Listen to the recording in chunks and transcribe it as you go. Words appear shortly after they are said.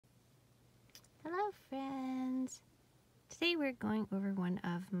Hello friends! Today we're going over one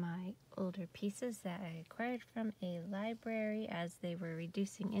of my older pieces that I acquired from a library as they were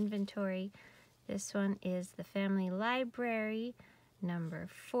reducing inventory. This one is the Family Library, number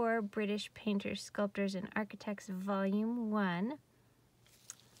 4, British Painters, Sculptors, and Architects, Volume 1.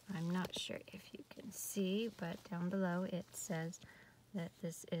 I'm not sure if you can see, but down below it says that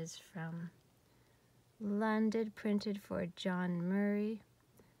this is from London, printed for John Murray,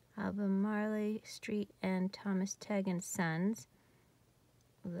 Albemarle Street and Thomas Tegg and Sons.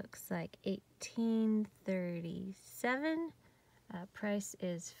 Looks like 1837. Price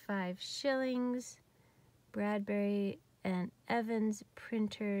is 5 shillings. Bradbury and Evans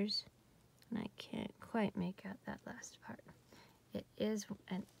printers. And I can't quite make out that last part. It is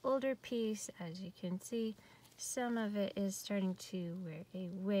an older piece, as you can see. Some of it is starting to wear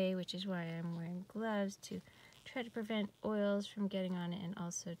away, which is why I'm wearing gloves to try to prevent oils from getting on it and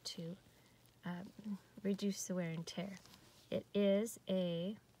also to reduce the wear and tear. It is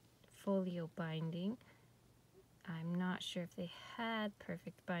a folio binding. I'm not sure if they had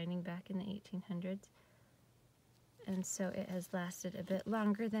perfect binding back in the 1800s, and so it has lasted a bit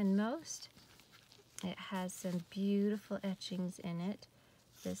longer than most. It has some beautiful etchings in it.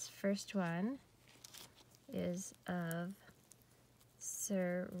 This first one is of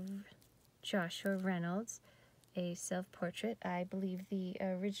Sir Joshua Reynolds, a self-portrait. I believe the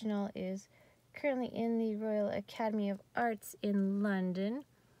original is currently in the Royal Academy of Arts in London.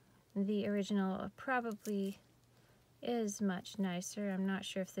 The original probably is much nicer. I'm not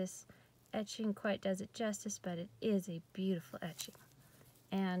sure if this etching quite does it justice, but it is a beautiful etching.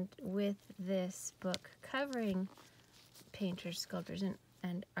 And with this book covering painters, sculptors,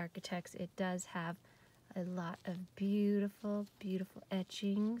 and architects, it does have a lot of beautiful, beautiful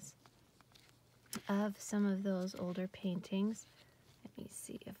etchings of some of those older paintings. Let me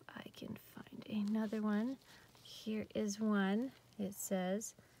see if I can find another one. Here is one. It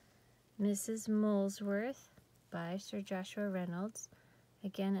says Mrs. Molesworth by Sir Joshua Reynolds.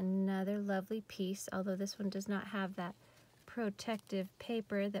 Again, another lovely piece, although this one does not have that protective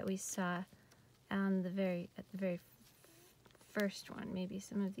paper that we saw on the very first one. Maybe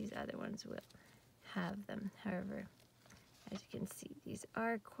some of these other ones will have them. However, as you can see, these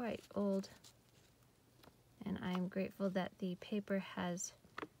are quite old, and I'm grateful that the paper has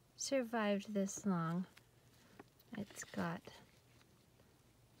survived this long. It's got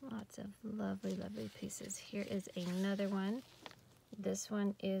lots of lovely, lovely pieces. Here is another one. This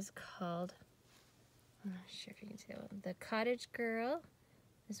one is called, I'm not sure if you can see that one, The Cottage Girl.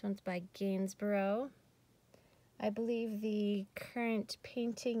 This one's by Gainsborough. I believe the current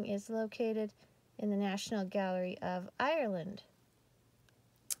painting is located in the National Gallery of Ireland.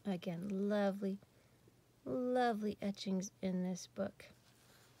 Again, lovely, lovely etchings in this book,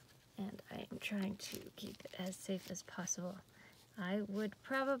 and I am trying to keep it as safe as possible. I would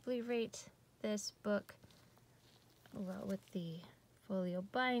probably rate this book, well, with the folio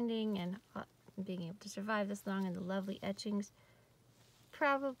binding and being able to survive this long and the lovely etchings,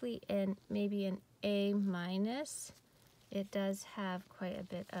 probably maybe an A-. It does have quite a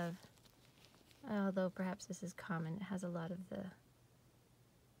bit of, although perhaps this is common, it has a lot of the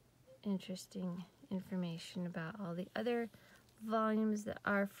interesting information about all the other volumes that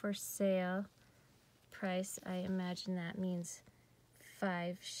are for sale. Price, I imagine that means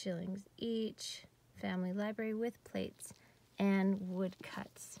 5 shillings each. Family Library with plates and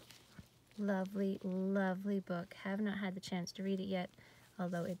woodcuts. Lovely, lovely book. Have not had the chance to read it yet,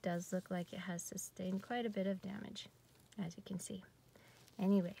 although it does look like it has sustained quite a bit of damage, as you can see.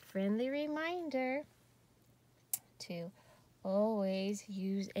 Anyway, friendly reminder to always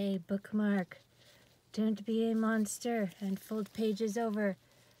use a bookmark. Don't be a monster and fold pages over.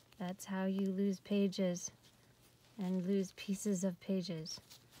 That's how you lose pages and lose pieces of pages.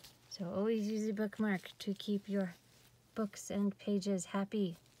 So always use a bookmark to keep your books and pages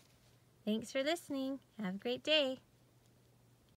happy. Thanks for listening. Have a great day.